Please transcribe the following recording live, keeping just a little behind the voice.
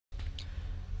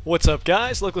What's up,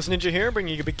 guys? Luckless Ninja here,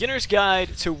 bringing you a beginner's guide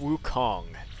to Wukong.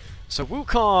 So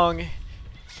Wukong,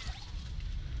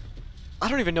 I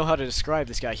don't even know how to describe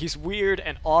this guy. He's weird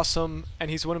and awesome,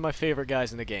 and he's one of my favorite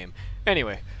guys in the game.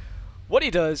 Anyway, what he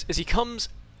does is he comes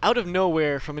out of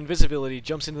nowhere from invisibility,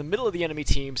 jumps into the middle of the enemy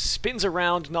team, spins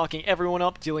around, knocking everyone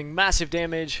up, dealing massive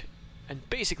damage, and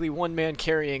basically one man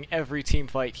carrying every team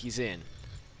fight he's in.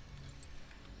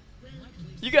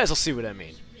 You guys will see what I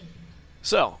mean.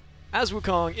 So, as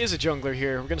Wukong is a jungler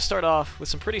here, we're going to start off with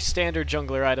some pretty standard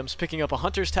jungler items, picking up a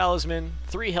Hunter's Talisman,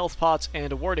 3 health pots,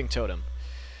 and a warding totem.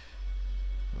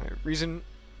 Reason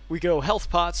we go health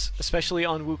pots, especially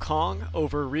on Wukong,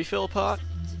 over refill pot,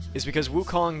 is because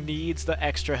Wukong needs the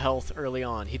extra health early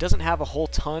on. He doesn't have a whole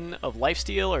ton of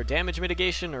lifesteal or damage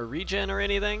mitigation or regen or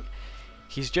anything.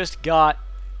 He's just got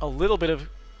a little bit of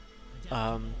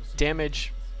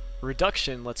damage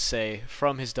reduction, let's say,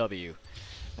 from his W.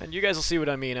 And you guys will see what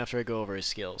I mean after I go over his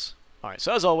skills. Alright,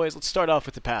 so as always, let's start off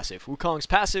with the passive. Wukong's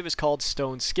passive is called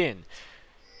Stone Skin.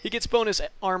 He gets bonus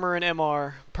armor and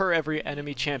MR per every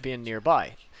enemy champion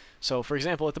nearby. So, for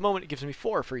example, at the moment it gives me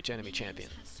 4 for each enemy champion.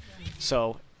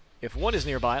 So, if one is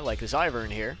nearby, like this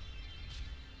Ivern here,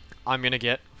 I'm going to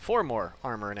get 4 more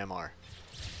armor and MR.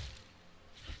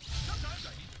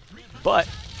 But,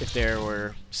 if there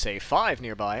were, say, 5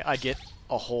 nearby, I'd get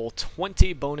a whole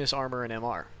 20 bonus armor and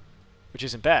MR. Which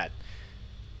isn't bad.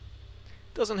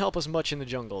 Doesn't help us much in the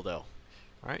jungle, though.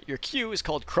 Alright, your Q is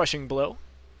called Crushing Blow.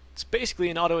 It's basically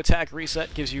an auto-attack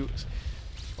reset, gives you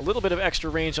a little bit of extra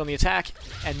range on the attack,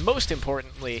 and most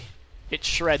importantly, it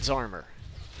shreds armor,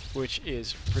 which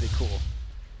is pretty cool.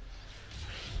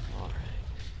 Alright.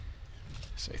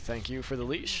 Say thank you for the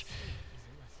leash.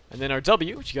 And then our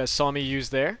W, which you guys saw me use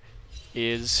there,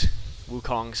 is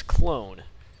Wukong's clone.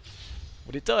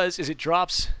 What it does is it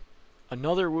drops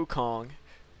another Wukong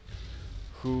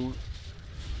who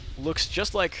looks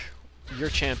just like your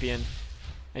champion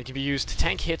and can be used to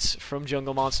tank hits from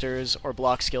jungle monsters or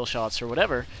block skill shots or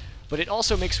whatever, but it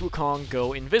also makes Wukong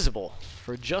go invisible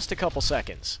for just a couple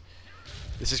seconds.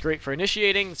 This is great for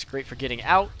initiating, it's great for getting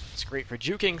out, it's great for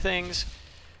juking things.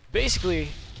 Basically,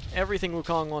 everything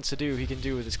Wukong wants to do, he can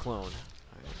do with his clone.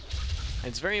 And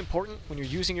it's very important when you're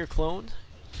using your clone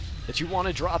that you want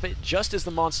to drop it just as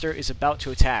the monster is about to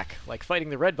attack. Like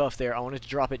fighting the red buff there, I wanted to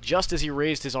drop it just as he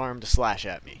raised his arm to slash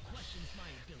at me.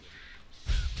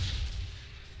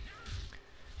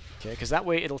 Okay, because that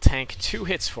way it'll tank 2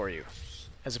 hits for you,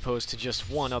 as opposed to just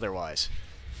 1 otherwise.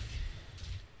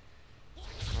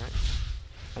 Alright.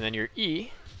 And then your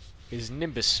E is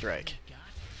Nimbus Strike.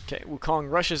 Okay,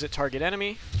 Wukong rushes at target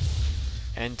enemy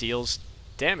and deals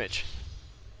damage.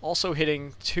 Also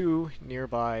hitting 2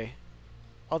 nearby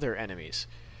other enemies.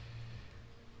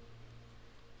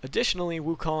 Additionally,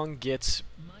 Wukong gets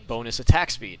bonus attack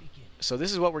speed. So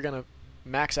this is what we're going to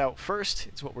max out first.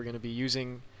 It's what we're going to be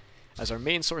using as our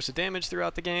main source of damage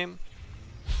throughout the game.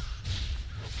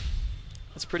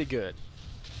 That's pretty good.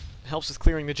 It helps with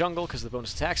clearing the jungle because of the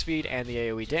bonus attack speed and the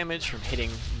AoE damage from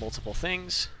hitting multiple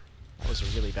things. That was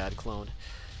a really bad clone.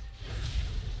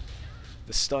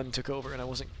 The stun took over and I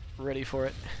wasn't ready for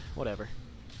it. Whatever.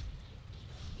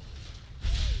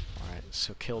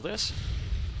 So kill this.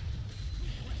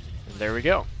 And there we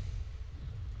go.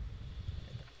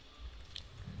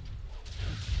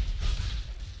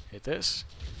 Hit this.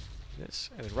 This.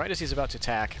 And then right as he's about to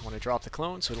attack, I want to drop the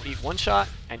clone so it'll eat 1 shot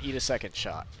and eat a 2nd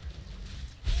shot.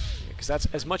 Because that's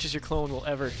as much as your clone will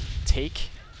ever take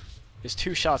is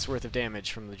 2 shots worth of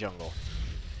damage from the jungle.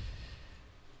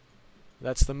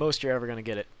 That's the most you're ever going to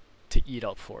get it to eat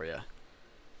up for you.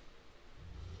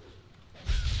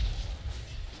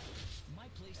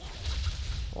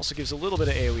 Also gives a little bit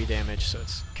of AoE damage, so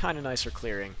it's kind of nice for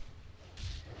clearing.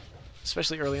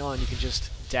 Especially early on, you can just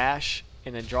dash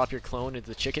and then drop your clone into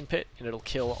the chicken pit, and it'll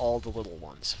kill all the little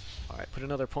ones. Alright, put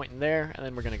another point in there, and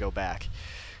then we're going to go back.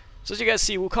 So as you guys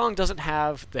see, Wukong doesn't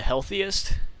have the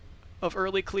healthiest of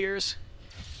early clears.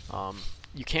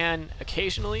 You can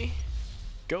occasionally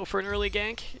go for an early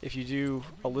gank if you do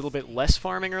a little bit less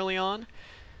farming early on,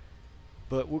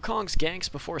 but Wukong's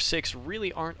ganks before 6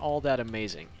 really aren't all that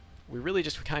amazing. We really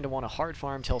just kind of want to hard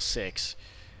farm till 6,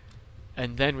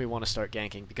 and then we want to start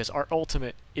ganking, because our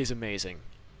ultimate is amazing.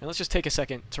 And let's just take a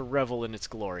second to revel in its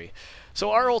glory.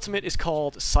 So our ultimate is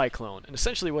called Cyclone, and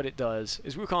essentially what it does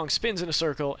is Wukong spins in a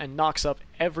circle and knocks up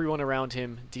everyone around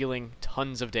him, dealing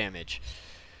tons of damage.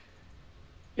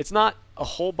 It's not a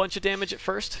whole bunch of damage at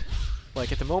first.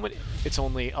 Like at the moment, it's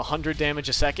only 100 damage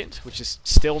a second, which is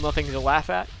still nothing to laugh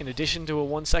at, in addition to a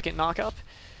 1-second knock-up.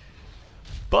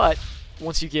 But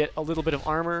once you get a little bit of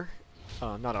armor,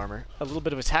 a little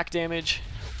bit of attack damage,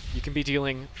 You can be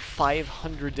dealing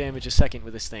 500 damage a second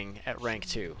with this thing at rank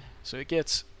 2. So it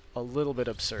gets a little bit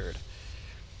absurd.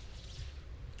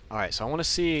 Alright, so I want to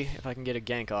see if I can get a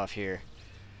gank off here.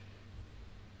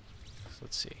 So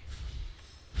let's see.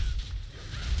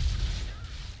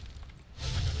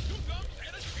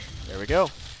 There we go.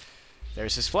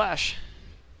 There's his flash.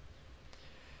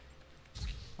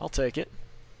 I'll take it.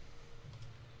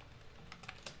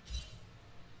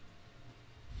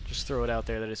 Just throw it out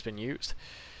there that it's been used.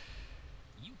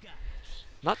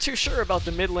 Not too sure about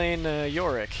the mid lane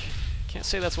Yorick. Can't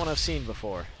say that's one I've seen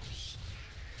before.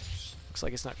 Looks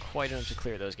like it's not quite enough to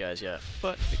clear those guys yet,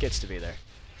 but it gets to be there.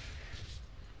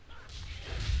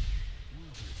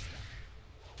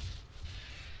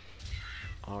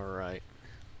 Alright.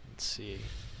 Let's see.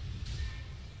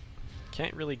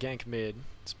 Can't really gank mid.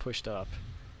 It's pushed up.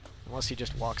 Unless he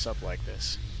just walks up like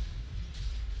this.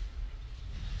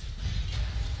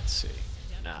 Let's see.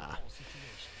 Nah.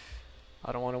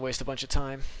 I don't want to waste a bunch of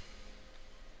time.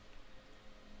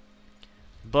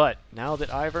 But now that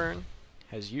Ivern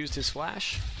has used his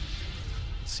flash,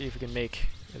 let's see if we can make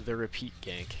the repeat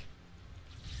gank.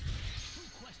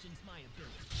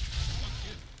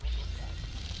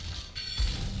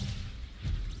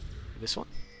 This one?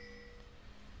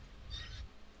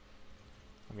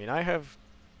 I mean, I have,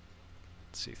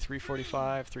 let's see,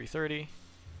 345, 330.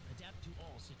 Adapt to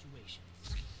all situations.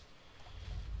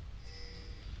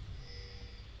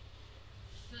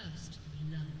 First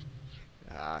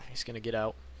blood. Ah, he's gonna get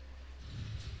out.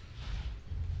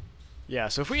 Yeah,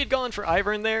 so if we had gone for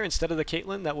Ivern there instead of the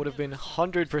Caitlyn, that would have been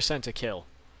 100% a kill.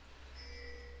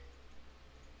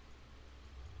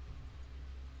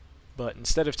 But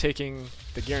instead of taking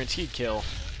the guaranteed kill...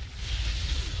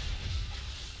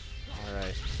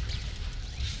 Alright.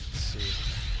 Let's see.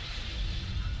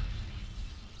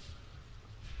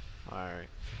 Alright.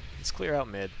 Let's clear out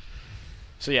mid.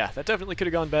 So yeah, that definitely could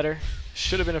have gone better.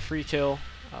 Should have been a free kill.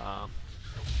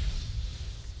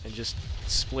 And just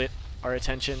split our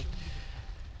attention.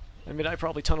 I mean, I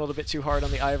probably tunneled a bit too hard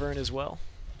on the Ivern as well.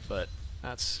 But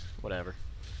that's whatever.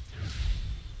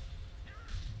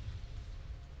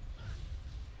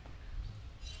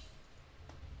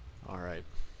 Alright.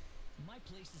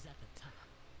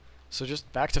 So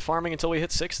just back to farming until we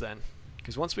hit 6 then.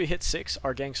 Because once we hit 6,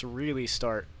 our ganks really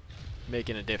start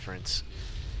making a difference.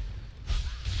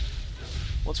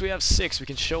 Once we have 6, we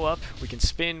can show up, we can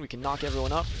spin, we can knock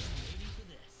everyone up.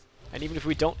 And even if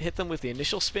we don't hit them with the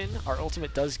initial spin, our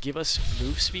ultimate does give us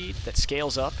move speed that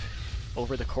scales up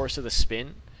over the course of the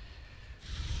spin.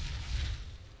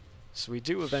 So we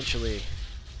do eventually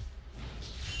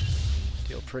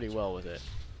deal pretty well with it.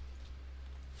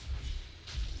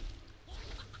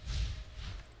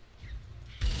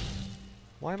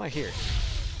 Why am I here?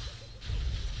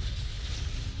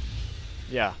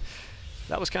 Yeah,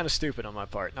 that was kind of stupid on my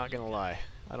part, not gonna lie.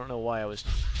 I don't know why I was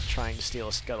trying to steal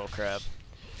a scuttle crab.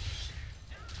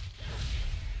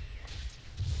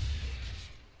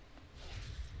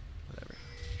 Whatever.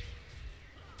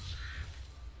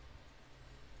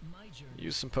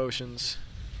 Use some potions.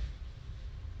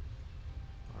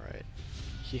 Alright.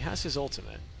 He has his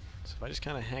ultimate, so if I just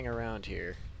kind of hang around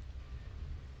here,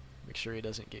 make sure he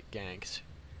doesn't get ganked.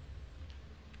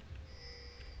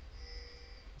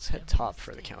 Let's head top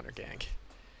for the counter gank.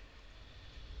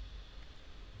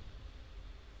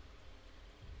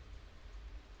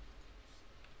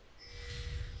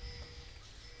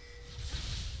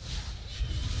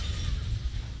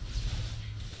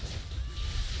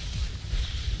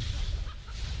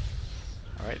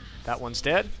 Alright, that one's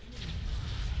dead.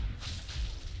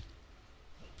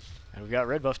 And we've got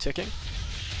red buff ticking.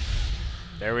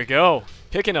 There we go.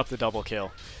 Picking up the double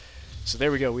kill. So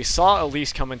there we go. We saw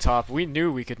Elise come in top. We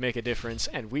knew we could make a difference,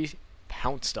 and we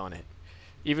pounced on it.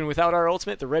 Even without our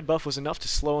ultimate, the red buff was enough to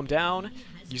slow him down,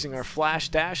 using our flash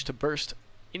dash to burst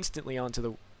instantly onto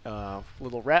the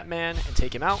little rat man and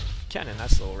take him out. Kennen,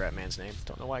 that's the little rat man's name.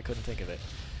 Don't know why I couldn't think of it.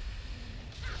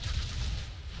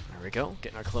 There we go.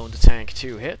 Getting our clone to tank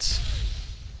 2 hits.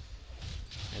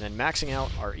 And then maxing out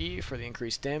our E for the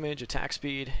increased damage, attack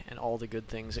speed, and all the good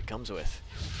things it comes with.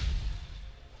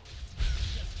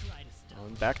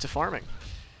 And back to farming.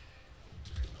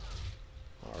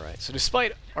 Alright, so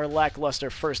despite our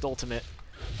lackluster first ultimate,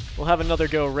 we'll have another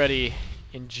go ready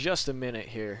in just a minute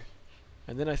here.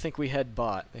 And then I think we head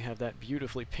bot. They have that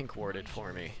beautifully pink warded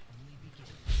for me.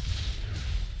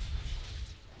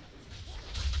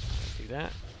 Do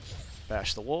that.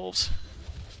 Bash the wolves.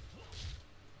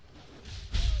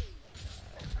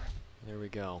 There we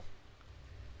go.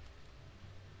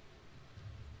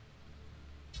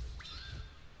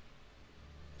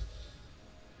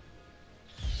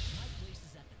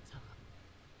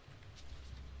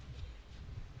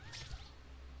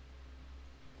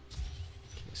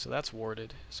 so that's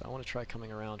warded. So I want to try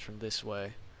coming around from this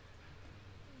way.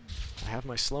 I have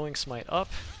my slowing smite up.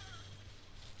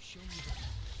 Show me the path.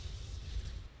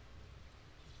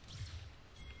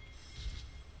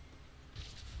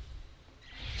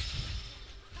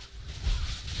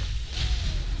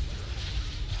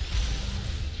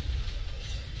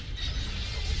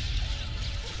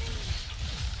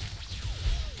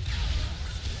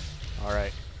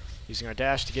 Alright, using our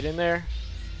dash to get in there.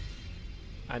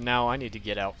 And now I need to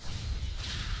get out.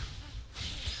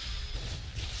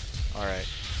 Alright.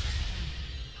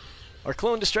 Our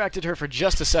clone distracted her for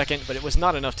just a second, but it was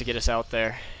not enough to get us out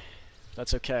there.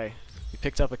 That's okay. We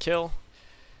picked up a kill.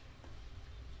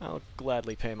 I'll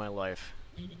gladly pay my life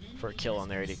for a kill on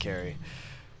their AD carry.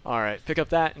 Alright, pick up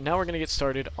that, and now we're going to get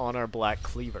started on our Black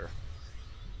Cleaver.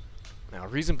 Now, the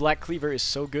reason Black Cleaver is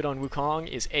so good on Wukong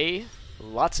is A,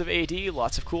 lots of AD,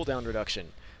 lots of cooldown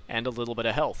reduction, and a little bit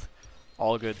of health.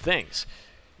 All good things.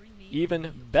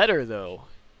 Even better, though,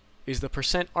 is the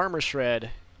percent armor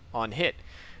shred on hit.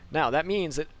 Now, that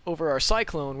means that over our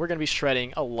Cyclone, we're going to be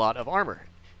shredding a lot of armor.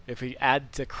 If we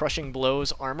add the Crushing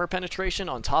Blows armor penetration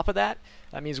on top of that,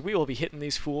 that means we will be hitting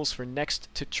these fools for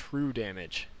next to true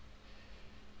damage.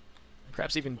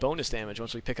 Perhaps even bonus damage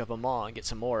once we pick up a Maw and get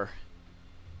some more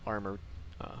armor,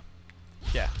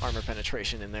 armor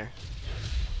penetration in there.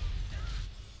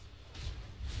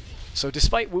 So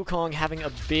despite Wukong having a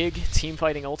big team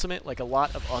fighting ultimate, like a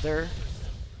lot of other,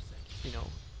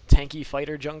 tanky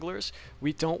fighter junglers,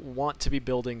 we don't want to be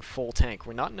building full tank.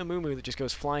 We're not in a Mumu that just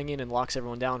goes flying in and locks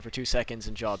everyone down for 2 seconds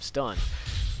and job's done.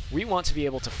 We want to be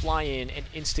able to fly in and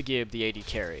insta-gib the AD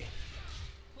carry.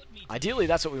 Ideally,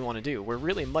 that's what we want to do. We're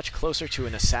really much closer to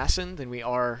an assassin than we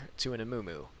are to an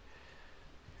Amumu,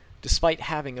 despite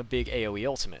having a big AoE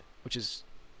ultimate, which is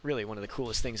really one of the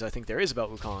coolest things I think there is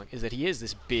about Wukong, is that he is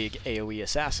this big AoE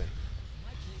assassin.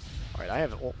 Alright, I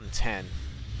have an ult in 10.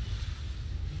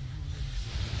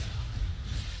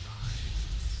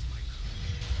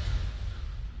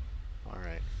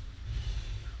 Alright.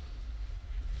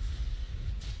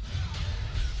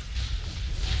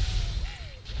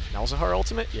 Malzahar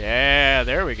ultimate? Yeah,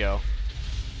 there we go.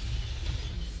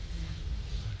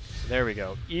 There we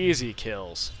go. Easy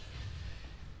kills.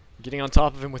 Getting on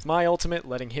top of him with my ultimate,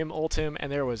 letting him ult him,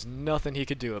 and there was nothing he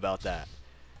could do about that.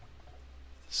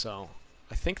 So,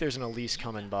 I think there's an Elise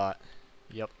coming bot.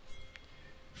 Yep.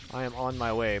 I am on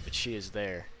my way, but she is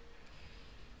there.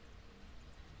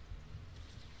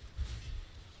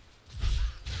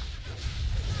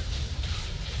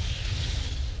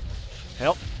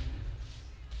 Help.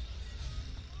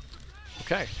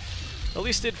 Okay.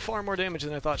 Elise did far more damage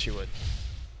than I thought she would.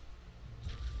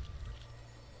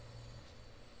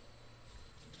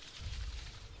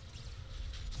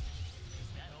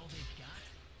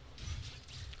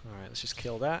 Alright, let's just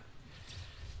kill that.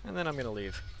 And then I'm going to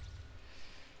leave.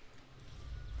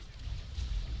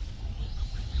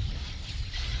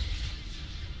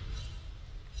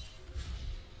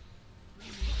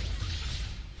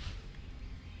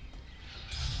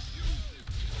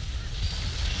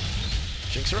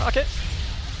 Jinx Rocket.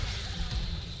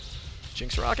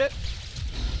 Jinx Rocket.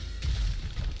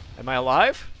 Am I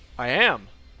alive? I am.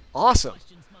 Awesome.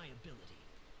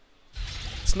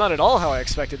 It's not at all how I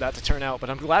expected that to turn out, but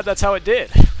I'm glad that's how it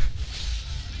did.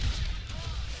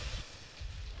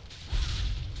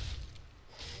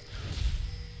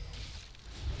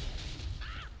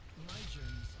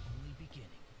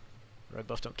 Red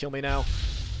buff, don't kill me now.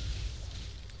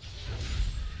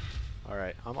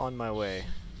 Alright, I'm on my way.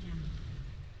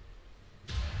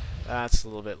 That's a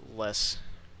little bit less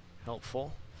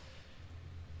helpful.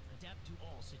 Adapt to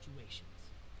all situations.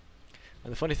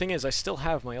 And the funny thing is, I still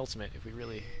have my ultimate if we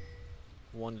really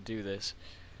want to do this.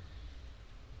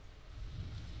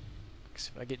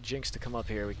 Because if I get Jinx to come up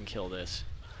here, we can kill this.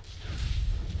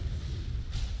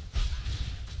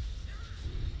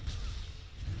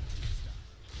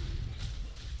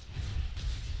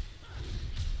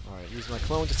 Alright, use my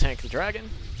clone to tank the dragon.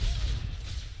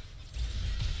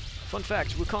 Fun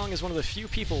fact, Wukong is one of the few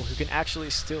people who can actually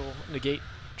still negate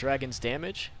Dragon's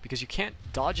damage, because you can't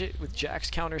dodge it with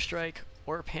Jack's Counter-Strike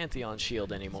or Pantheon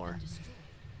Shield anymore.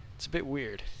 It's a bit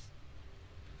weird.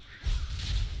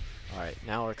 Alright,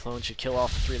 now our clone should kill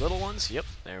off the 3 little ones. Yep,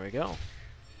 there we go.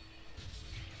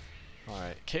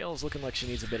 Alright, Kale's looking like she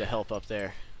needs a bit of help up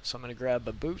there. So I'm going to grab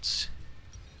my boots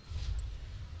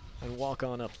and walk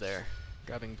on up there,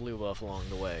 grabbing blue buff along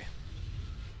the way.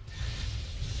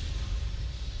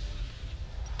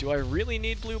 Do I really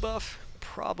need blue buff?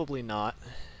 Probably not.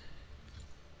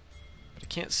 But I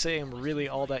can't say I'm really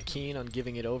all that keen on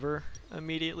giving it over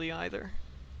immediately either.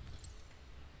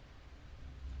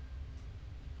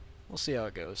 We'll see how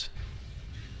it goes.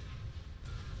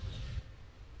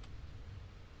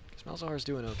 Malzahar's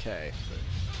doing okay,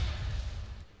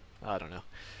 but I don't know.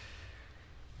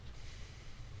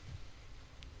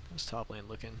 How's top lane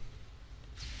looking?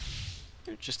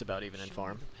 They're just about even in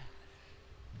farm.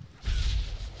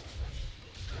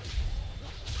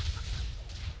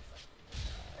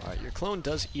 Alright, your clone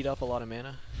does eat up a lot of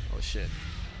mana. Oh shit.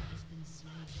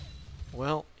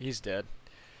 Well, he's dead.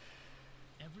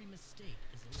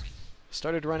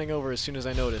 Started running over as soon as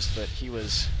I noticed, but he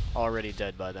was already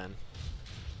dead by then.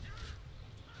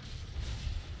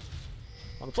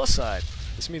 On the plus side,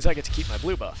 this means I get to keep my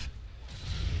blue buff,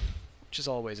 which is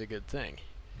always a good thing.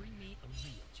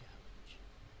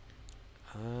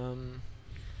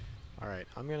 Alright,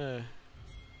 I'm gonna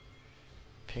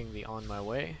ping the on my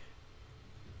way.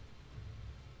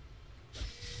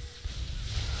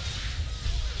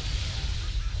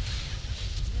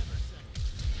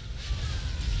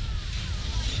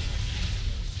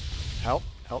 Help,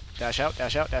 help, dash out,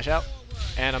 dash out, dash out,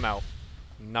 and I'm out.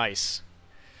 Nice.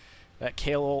 That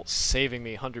Kale ult saving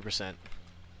me 100%.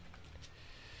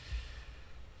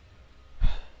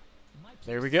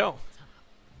 There we go.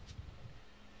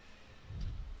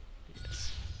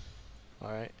 Yes.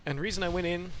 Alright, and the reason I went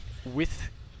in with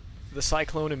the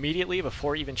Cyclone immediately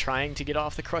before even trying to get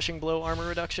off the Crushing Blow armor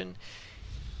reduction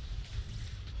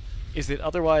is that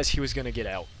otherwise he was going to get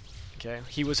out. Okay,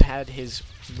 he had his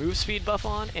move speed buff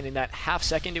on, and in that half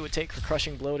second it would take for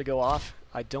Crushing Blow to go off,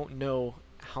 I don't know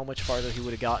how much farther he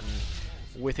would have gotten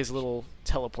with his little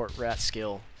teleport rat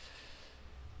skill,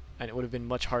 and it would have been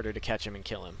much harder to catch him and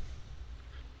kill him.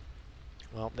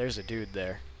 Well, there's a dude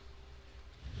there.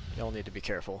 Y'all need to be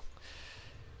careful.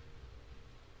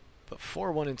 But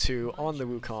 4-1 and 2 on the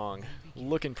Wukong,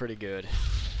 looking pretty good.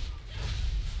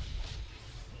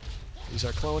 Use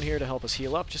our clone here to help us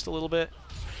heal up just a little bit.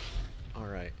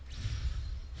 Alright.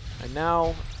 And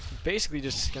now, basically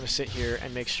just gonna sit here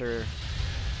and make sure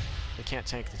they can't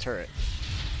tank the turret.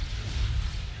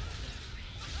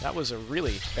 That was a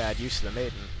really bad use of the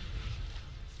maiden.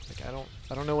 Like I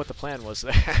don't know what the plan was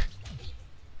there.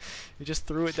 He just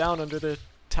threw it down under the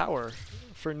tower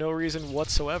for no reason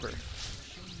whatsoever.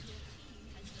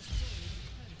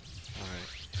 Alright.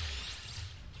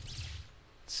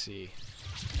 Let's see.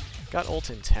 Got ult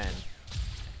in 10.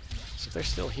 So if they're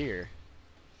still here.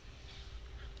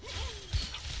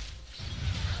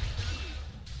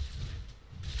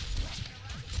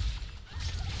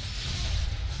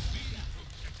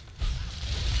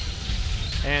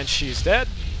 And she's dead.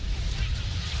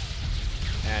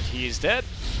 And he's dead.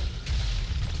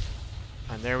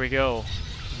 And there we go.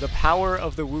 The power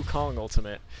of the Wukong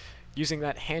ultimate. Using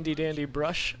that handy dandy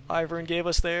brush Ivern gave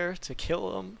us there to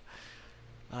kill him.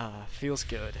 Feels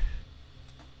good.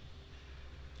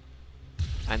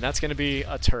 And that's going to be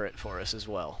a turret for us as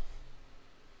well.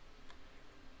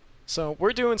 So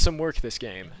we're doing some work this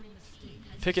game.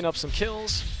 Picking up some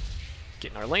kills.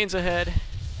 Getting our lanes ahead.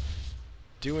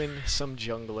 Doing some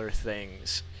jungler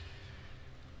things.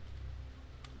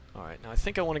 Alright, now I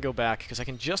think I want to go back because I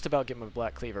can just about get my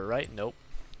Black Cleaver, right? Nope.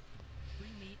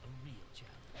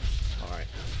 Alright.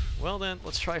 Well then,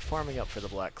 let's try farming up for the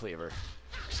Black Cleaver.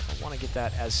 So I want to get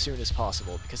that as soon as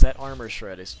possible because that armor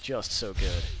shred is just so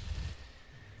good.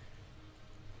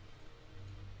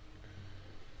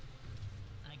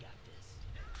 I got this.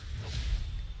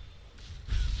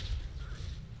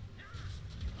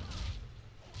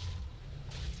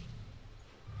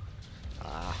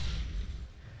 Ah.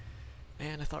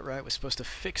 Man, I thought Riot was supposed to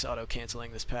fix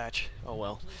auto-canceling this patch. Oh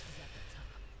well.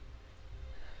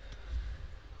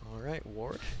 Alright,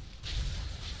 ward.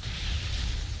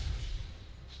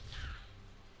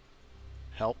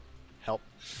 Help. Help.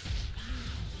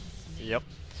 Yep.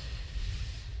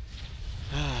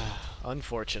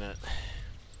 Unfortunate.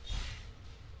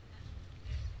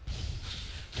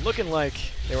 Looking like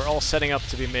they were all setting up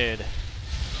to be mid.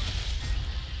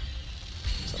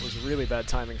 So it was really bad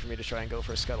timing for me to try and go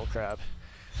for a Scuttle Crab.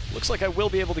 Looks like I will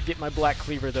be able to get my Black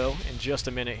Cleaver though in just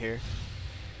a minute here.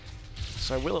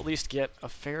 So I will at least get a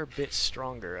fair bit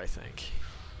stronger, I think.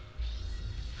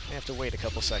 I have to wait a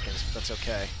couple seconds, but that's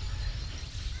okay.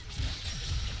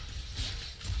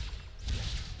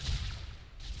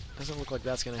 Doesn't look like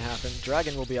that's going to happen.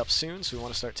 Dragon will be up soon, so we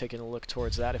want to start taking a look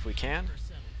towards that if we can.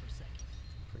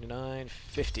 49,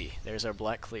 50. There's our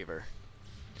Black Cleaver.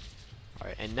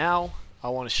 Alright, and now I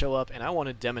want to show up and I want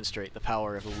to demonstrate the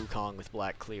power of a Wukong with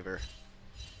Black Cleaver.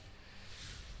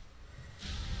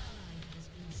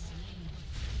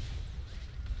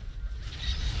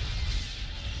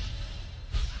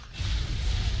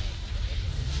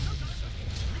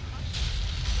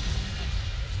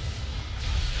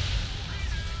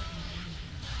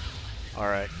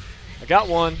 Alright. I got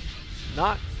one.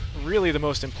 Not really the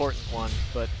most important one,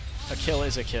 but a kill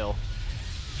is a kill.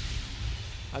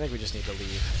 I think we just need to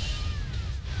leave.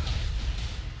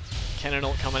 Cannon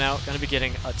ult coming out. Gonna be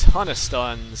getting a ton of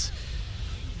stuns.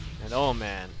 And oh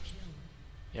man.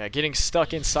 Yeah, getting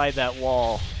stuck inside that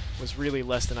wall was really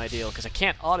less than ideal because I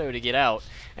can't auto to get out,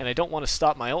 and I don't want to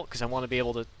stop my ult because I want to be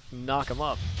able to knock him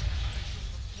up.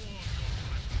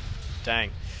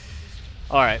 Dang.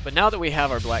 Alright, but now that we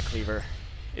have our Black Cleaver,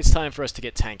 it's time for us to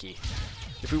get tanky.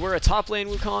 If we were a top lane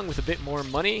Wukong with a bit more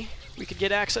money we could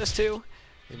get access to,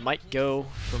 we might go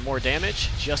for more damage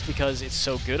just because it's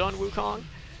so good on Wukong.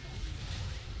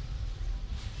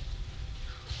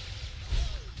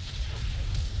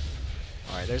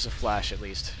 Alright, there's a flash at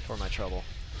least for my trouble.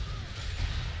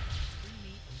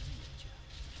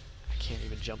 I can't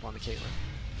even jump on the Caitlyn.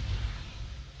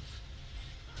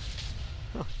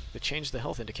 Huh, they changed the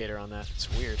health indicator on that.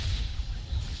 It's weird.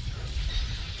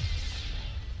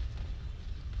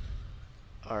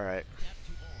 Alright.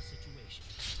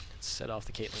 Let's set off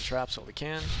the Caitlyn traps while we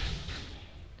can.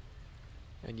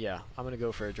 And yeah, I'm gonna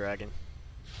go for a dragon.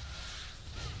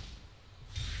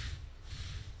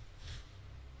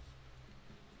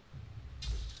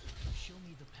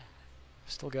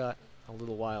 Still got a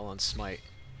little while on smite.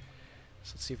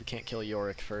 So let's see if we can't kill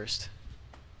Yorick first.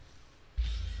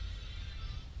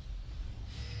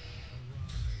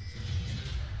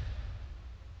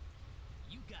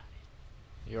 You got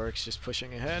it. Yorick's just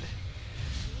pushing ahead.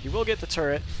 He will get the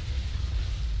turret.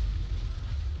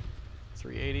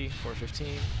 380, 415.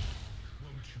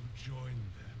 Won't you join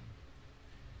them?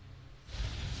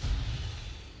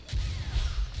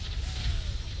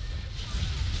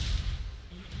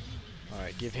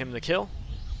 Alright, give him the kill.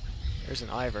 There's an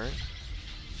Ivern.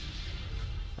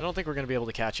 I don't think we're going to be able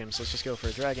to catch him, so let's just go for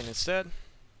a dragon instead.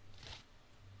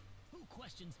 Who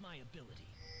questions my ability?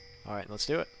 Alright, let's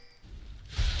do it.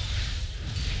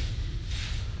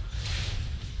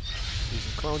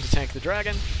 Using clone to tank the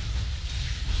dragon.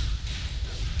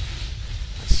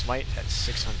 And smite at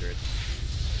 600.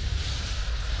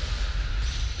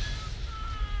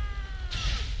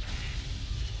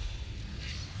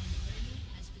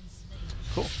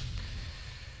 Cool.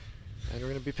 And we're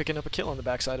going to be picking up a kill on the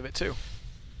backside of it too.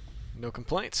 No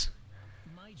complaints.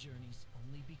 My journey's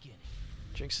only beginning.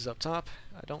 Jinx is up top.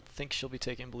 I don't think she'll be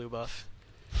taking blue buff.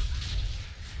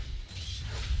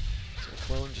 So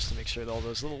clone just to make sure that all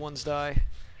those little ones die.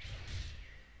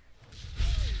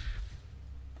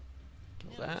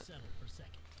 Kill Never that. settle for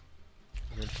second.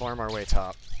 And then farm our way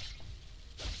top.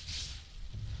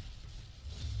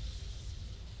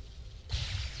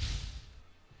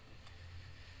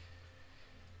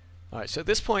 Alright, so at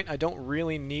this point I don't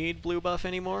really need blue buff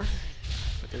anymore,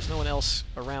 but there's no one else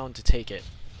around to take it.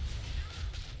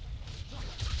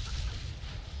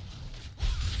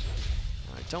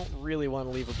 I don't really want to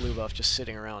leave a blue buff just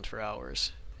sitting around for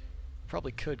hours.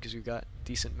 Probably could because we've got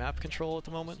decent map control at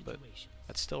the moment, but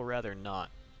I'd still rather not,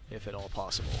 if at all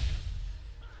possible.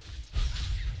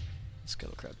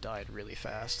 Scuttlecrab died really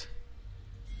fast.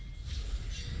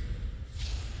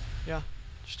 Yeah,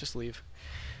 just leave.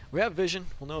 We have vision,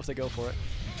 we'll know if they go for it.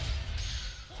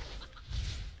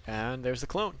 And there's the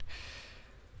clone.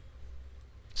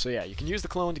 So yeah, you can use the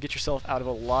clone to get yourself out of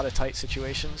a lot of tight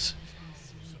situations.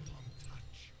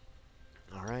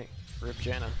 Alright, rip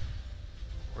Janna.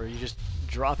 Or you just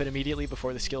drop it immediately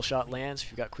before the skill shot lands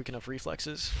if you've got quick enough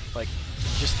reflexes. Like,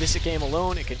 just this game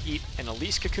alone, it could eat an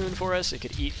Elise Cocoon for us, it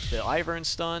could eat the Ivern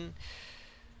stun.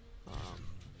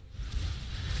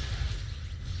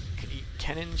 It could eat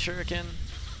Kennen Shuriken.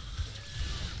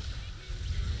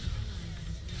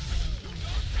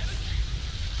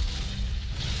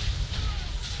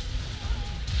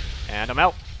 And I'm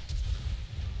out.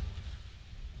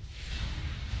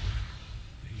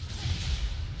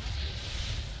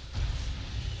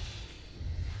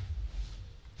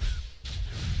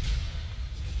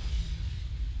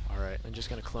 Alright, I'm just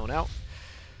going to clone out.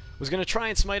 Was going to try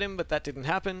and smite him, but that didn't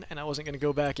happen, and I wasn't going to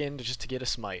go back in just to get a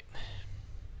smite.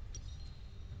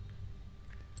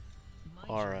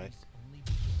 Alright.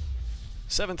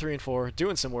 7, 3, and 4,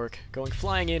 doing some work, going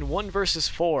flying in 1 versus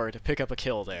 4 to pick up a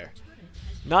kill there.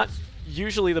 Not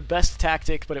usually the best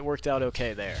tactic, but it worked out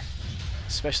okay there.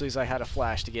 Especially as I had a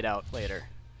flash to get out later.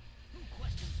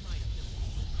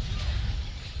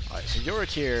 Alright, so Yorick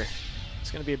here, it's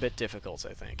going to be a bit difficult,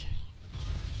 I think.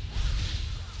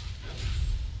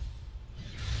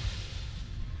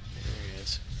 There he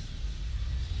is.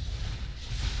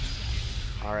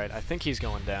 Alright, I think he's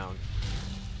going down.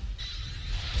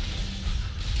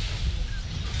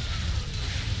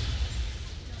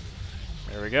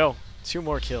 There we go. 2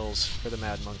 more kills for the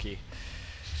Mad Monkey.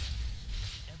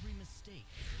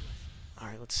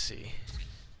 let's see.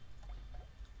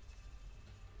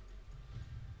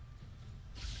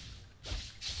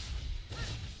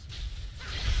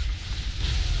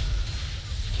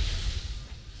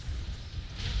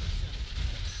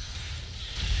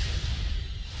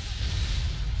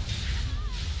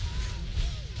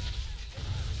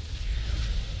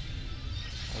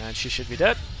 And she should be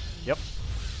dead. Yep.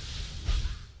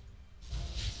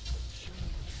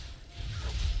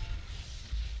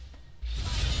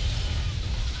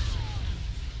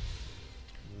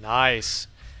 Nice.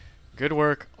 Good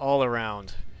work all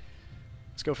around.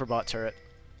 Let's go for bot turret.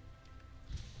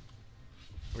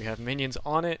 We have minions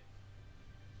on it.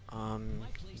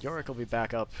 Yorick will be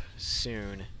back up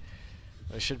soon.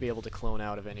 I should be able to clone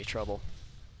out of any trouble.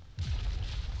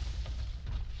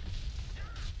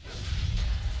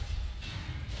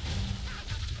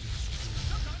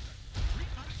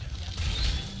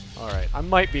 Alright, I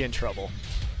might be in trouble.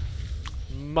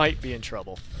 Might be in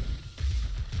trouble.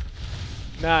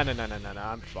 Nah,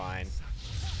 I'm fine.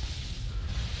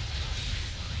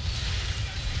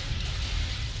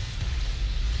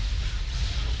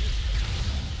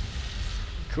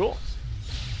 Cool.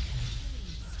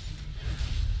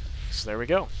 So there we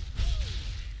go.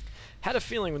 Had a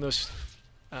feeling when those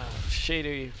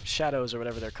shady shadows or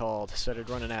whatever they're called started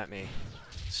running at me.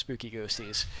 Spooky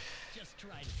ghosties. Just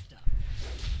try to stop.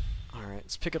 Alright,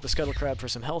 let's pick up the Scuttle Crab for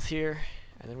some health here,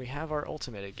 and then we have our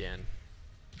ultimate again.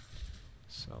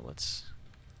 So let's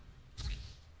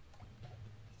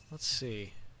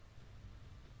see.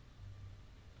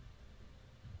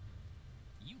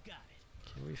 You got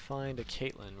it. Can we find a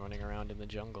Caitlyn running around in the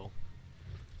jungle?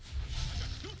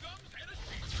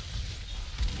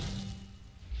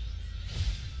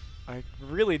 I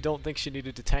really don't think she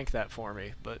needed to tank that for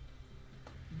me, but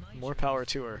more power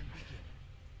to her.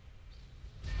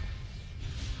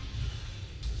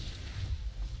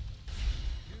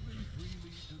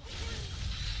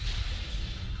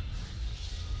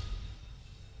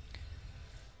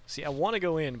 See, I want to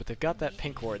go in, but they've got that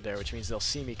pink ward there, which means they'll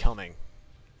see me coming.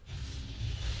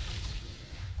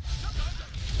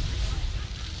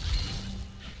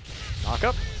 Knock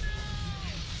up.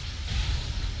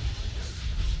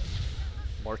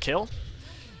 More kill.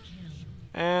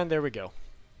 And there we go.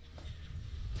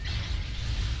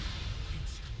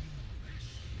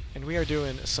 And we are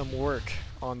doing some work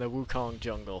on the Wukong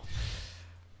jungle.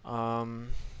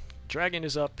 Dragon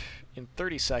is up in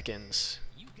 30 seconds.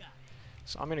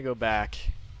 So I'm going to go back.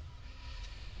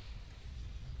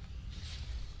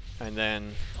 And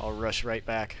then I'll rush right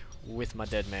back with my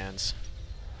dead mans.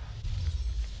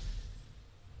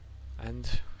 And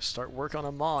start work on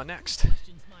a Maw next.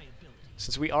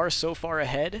 Since we are so far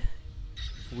ahead,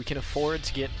 we can afford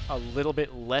to get a little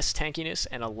bit less tankiness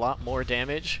and a lot more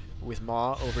damage with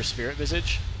Maw over Spirit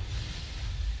Visage.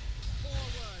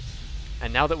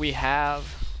 And now that we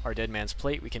have our Dead Man's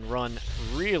Plate, we can run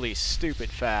really stupid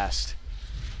fast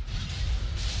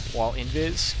while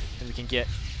invis, and we can get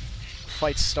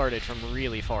fights started from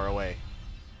really far away.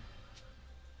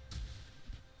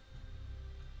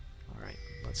 Alright,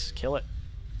 let's kill it.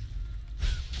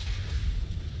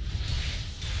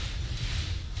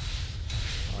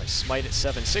 Alright, smite at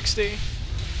 760.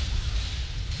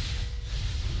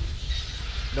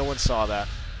 No one saw that.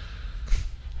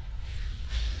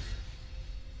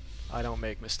 I don't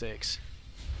make mistakes.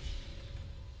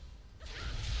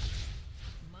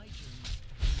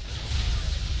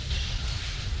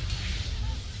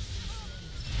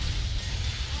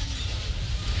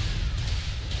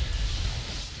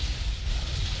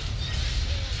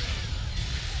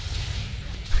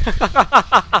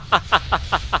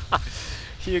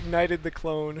 He ignited the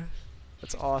clone.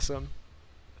 That's awesome.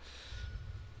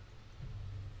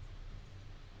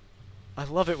 I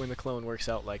love it when the clone works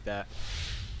out like that.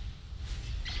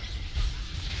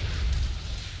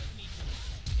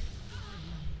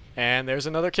 And there's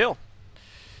another kill.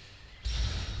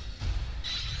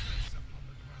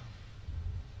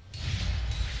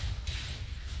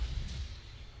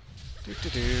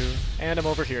 Doo-doo-doo. And I'm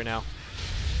over here now.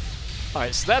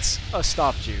 Alright, so that's a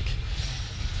stop juke.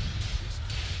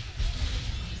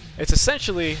 It's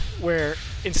essentially where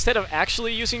instead of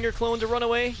actually using your clone to run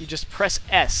away, you just press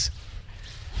S.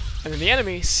 And then the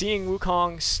enemy, seeing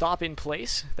Wukong stop in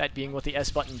place, that being what the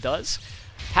S button does,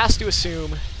 has to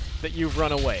assume that you've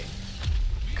run away.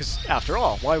 Because after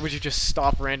all, why would you just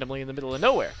stop randomly in the middle of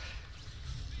nowhere?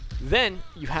 Then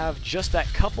you have just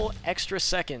that couple extra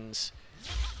seconds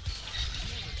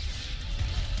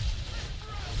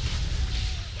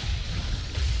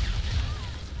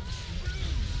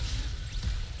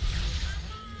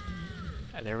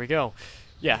and there we go.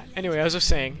 Yeah, anyway, as I was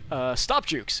saying, stop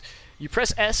jukes. You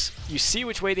press S, you see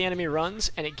which way the enemy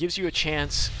runs, and it gives you a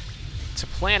chance to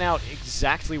plan out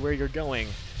exactly where you're going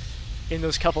in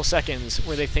those couple seconds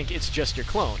where they think it's just your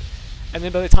clone. And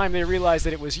then by the time they realize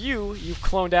that it was you, you've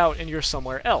cloned out and you're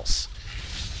somewhere else.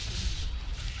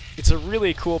 It's a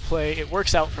really cool play. It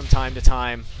works out from time to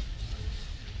time.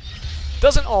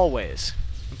 Doesn't always.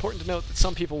 Important to note that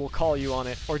some people will call you on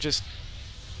it or just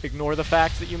ignore the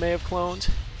fact that you may have cloned.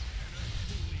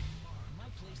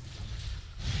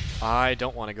 I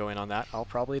don't want to go in on that. I'll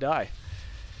probably die.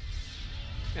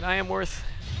 And I am worth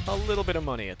a little bit of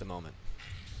money at the moment.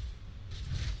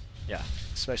 Yeah,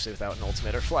 especially without an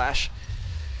ultimate or flash.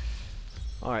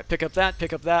 Alright, pick up that,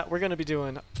 pick up that. We're going to be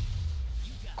doing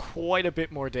quite a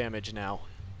bit more damage now.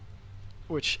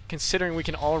 Which, considering we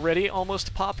can already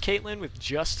almost pop Caitlyn with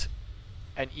just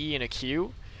an E and a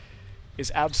Q,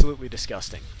 is absolutely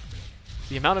disgusting.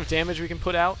 The amount of damage we can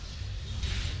put out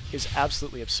is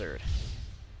absolutely absurd.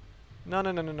 No,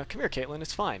 no, no, no, no. Come here, Caitlyn.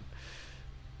 It's fine.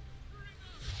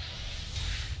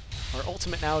 Our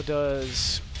ultimate now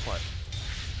does, what,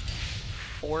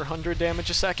 400 damage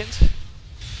a second?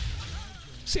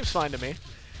 Seems fine to me.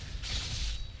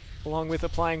 Along with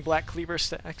applying Black Cleaver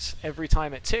stacks every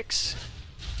time it ticks.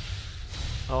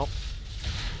 Oh.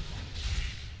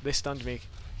 They stunned me.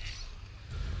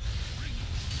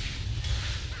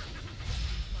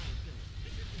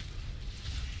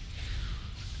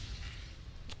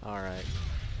 Alright,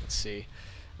 let's see.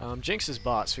 Jinx is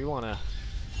bot, so we wanna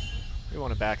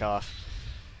back off.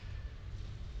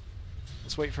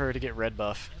 Let's wait for her to get red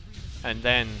buff, and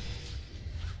then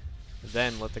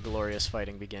let the glorious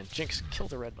fighting begin. Jinx, kill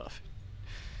the red buff.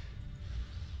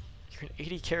 You're an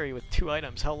 80 carry with 2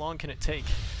 items. How long can it take?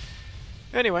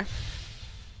 Anyway.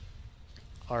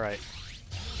 Alright.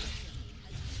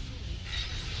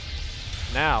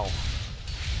 Now,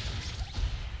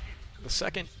 the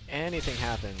second anything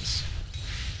happens,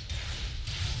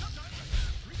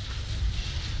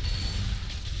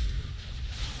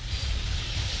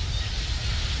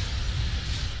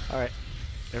 alright,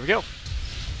 there we go.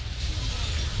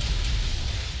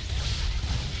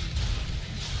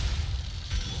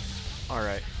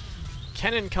 Alright.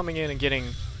 Kennen coming in and getting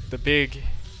the big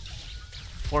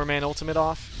 4-man ultimate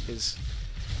off is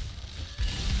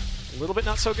a little bit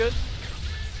not so good.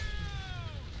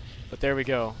 But there we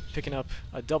go. Picking up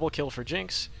a double kill for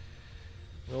Jinx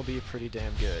will be pretty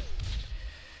damn good.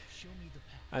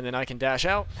 And then I can dash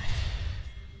out.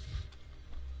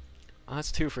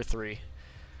 That's 2 for 3.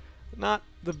 Not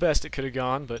the best it could have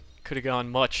gone, but could have gone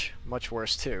much, much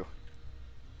worse too.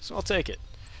 So I'll take it.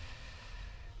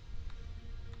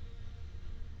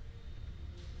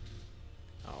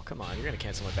 Oh, come on. You're going to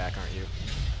cancel my back, aren't you?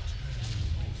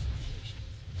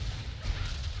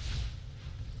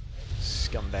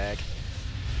 Scumbag.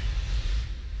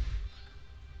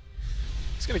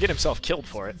 He's going to get himself killed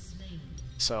for it.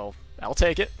 So, I'll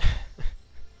take it.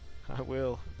 I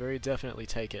will very definitely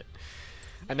take it.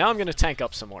 And now I'm going to tank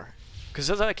up some more. Because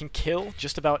as I can kill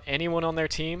just about anyone on their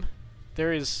team,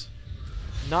 there is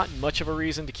not much of a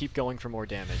reason to keep going for more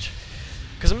damage.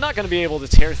 Because I'm not going to be able to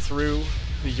tear through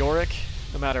the Yorick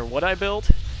no matter what I build.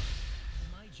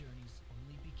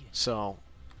 So,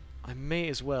 I may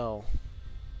as well...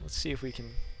 Let's see if we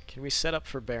can we set up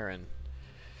for Baron?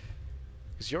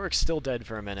 Because Yorick's still dead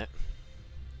for a minute.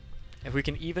 If we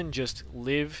can even just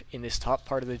live in this top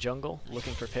part of the jungle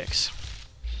looking for picks.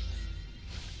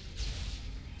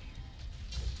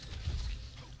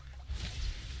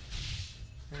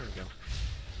 There we go.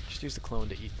 Just use the clone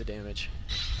to eat the damage.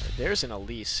 Right, there's an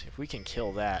Elise. If we can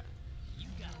kill that.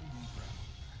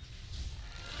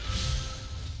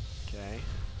 Okay.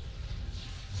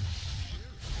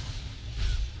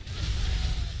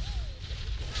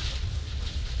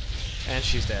 And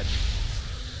she's dead.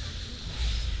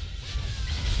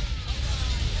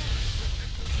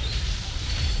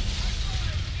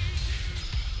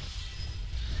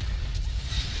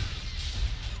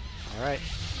 Alright.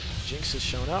 Jinx has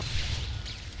shown up.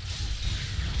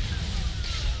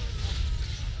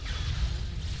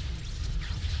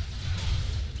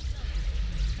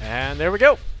 And there we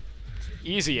go.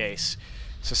 Easy ace.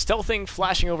 So stealthing,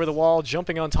 flashing over the wall,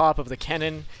 jumping on top of the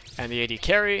Kennen and the AD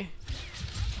carry.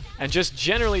 And just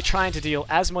generally trying to deal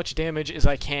as much damage as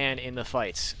I can in the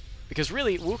fights. Because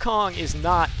really, Wukong is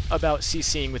not about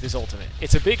CCing with his ultimate.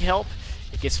 It's a big help,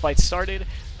 it gets fights started,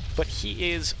 but he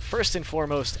is, first and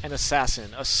foremost, an assassin,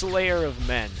 a slayer of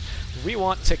men. We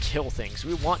want to kill things,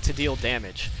 we want to deal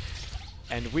damage.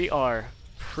 And we are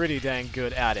pretty dang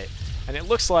good at it. And it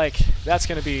looks like that's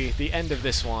going to be the end of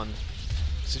this one.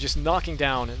 So just knocking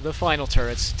down the final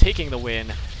turrets, taking the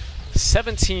win.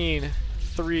 17...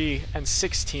 3 and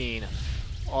 16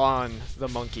 on the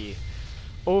monkey.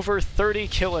 Over 30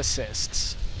 kill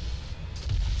assists,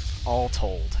 all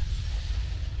told.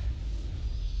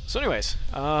 So anyways,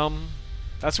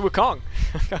 that's Wukong.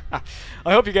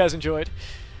 I hope you guys enjoyed.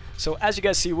 So as you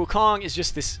guys see, Wukong is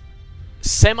just this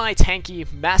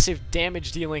semi-tanky, massive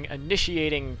damage-dealing,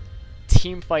 initiating,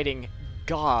 team-fighting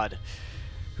god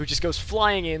who just goes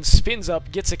flying in, spins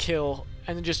up, gets a kill,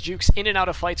 and then just jukes in and out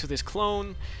of fights with his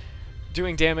clone,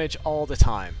 doing damage all the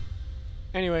time.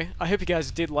 Anyway, I hope you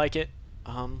guys did like it.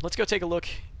 Let's go take a look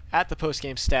at the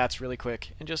post-game stats really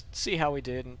quick and just see how we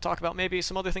did and talk about maybe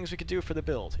some other things we could do for the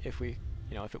build if we,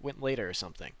 if it went later or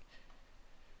something.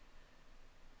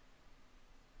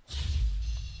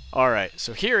 Alright,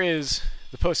 so here is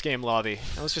the post-game lobby.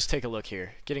 Now let's just take a look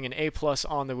here. Getting an A+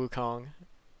 on the Wukong.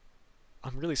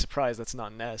 I'm really surprised that's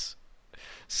not an S.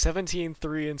 17,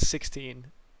 3, and 16.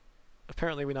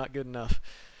 Apparently we're not good enough.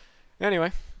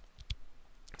 Anyway,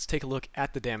 let's take a look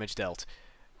at the damage dealt.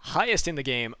 Highest in the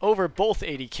game, over both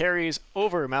 80 carries,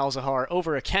 over Malzahar,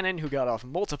 over a Kennen who got off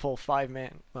multiple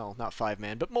 5-man, well, not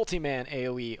 5-man, but multi-man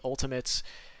AoE ultimates.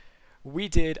 We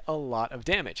did a lot of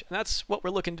damage, and that's what we're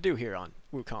looking to do here on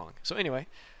Wukong. So anyway,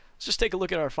 let's just take a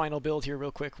look at our final build here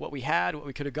real quick, what we had, what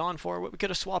we could have gone for, what we could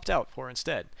have swapped out for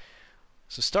instead.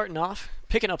 So starting off,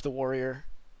 picking up the warrior.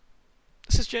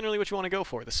 This is generally what you want to go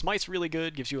for. The smite's really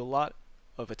good, gives you a lot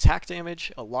of attack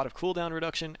damage, a lot of cooldown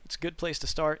reduction. It's a good place to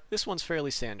start. This one's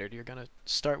fairly standard. You're going to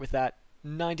start with that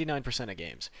 99% of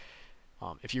games.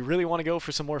 If you really want to go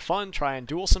for some more fun, try and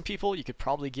duel some people, you could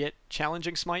probably get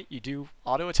challenging smite. You do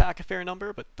auto attack a fair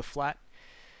number, but the flat,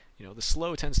 the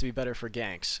slow tends to be better for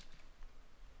ganks.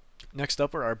 Next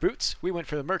up are our boots. We went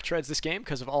for the Merc Treads this game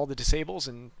because of all the disables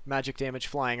and magic damage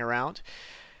flying around.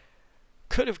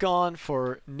 Could have gone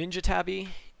for Ninja Tabby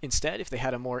instead if they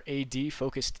had a more AD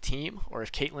focused team, or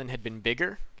if Caitlyn had been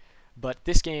bigger. But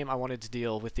this game I wanted to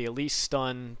deal with the Elise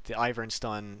stun, the Ivern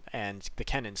stun, and the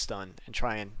Kennen stun, and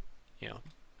try and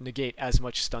negate as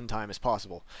much stun time as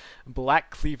possible. Black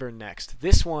Cleaver next.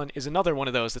 This one is another one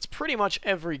of those that's pretty much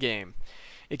every game.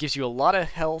 It gives you a lot of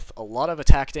health, a lot of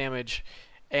attack damage,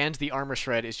 and the armor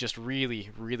shred is just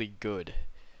really, really good.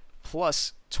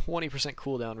 Plus, 20%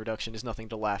 cooldown reduction is nothing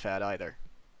to laugh at either.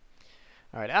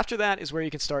 Alright, after that is where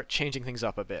you can start changing things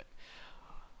up a bit.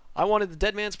 I wanted the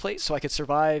Dead Man's Plate so I could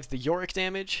survive the Yorick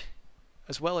damage,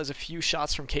 as well as a few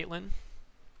shots from Caitlyn,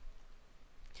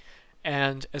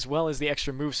 and as well as the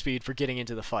extra move speed for getting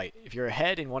into the fight. If you're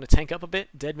ahead and want to tank up a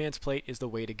bit, Dead Man's Plate is the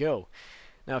way to go.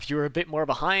 Now if you were a bit more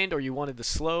behind, or you wanted the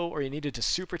slow, or you needed to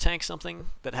super tank something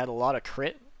that had a lot of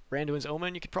crit, Randuin's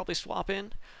Omen you could probably swap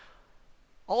in.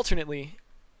 Alternately,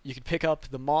 you could pick up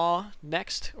the Maw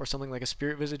next, or something like a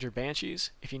Spirit Visage or Banshees,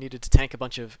 if you needed to tank a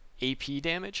bunch of AP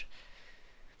damage.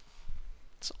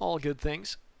 It's all good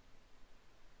things.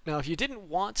 Now if you didn't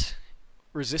want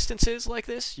resistances like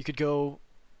this, you could go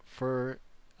for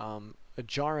a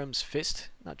Jarum's Fist,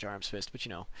 not Jarum's Fist, but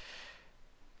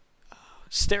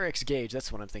Steric's Gauge, that's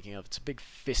what I'm thinking of. It's a big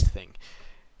fist thing.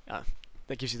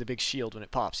 That gives you the big shield when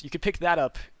it pops. You could pick that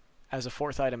up as a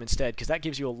 4th item instead, because that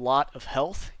gives you a lot of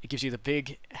health. It gives you the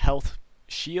big health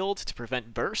shield to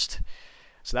prevent burst,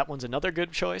 so that one's another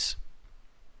good choice.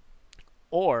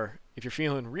 Or, if you're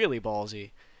feeling really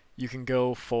ballsy, you can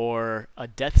go for a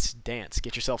Death's Dance.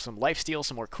 Get yourself some lifesteal,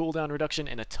 some more cooldown reduction,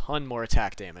 and a ton more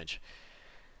attack damage.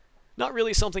 Not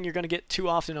really something you're going to get too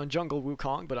often on Jungle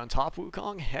Wukong, but on top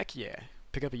Wukong, heck yeah.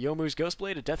 Pick up a Yomu's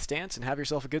Ghostblade, a Death's Dance, and have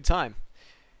yourself a good time.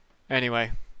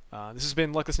 Anyway, this has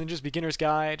been Luckless Ninja's Beginner's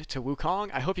Guide to Wukong.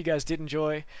 I hope you guys did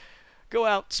enjoy. Go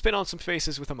out, spin on some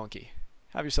faces with a monkey.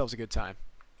 Have yourselves a good time.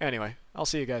 Anyway, I'll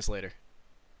see you guys later.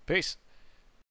 Peace.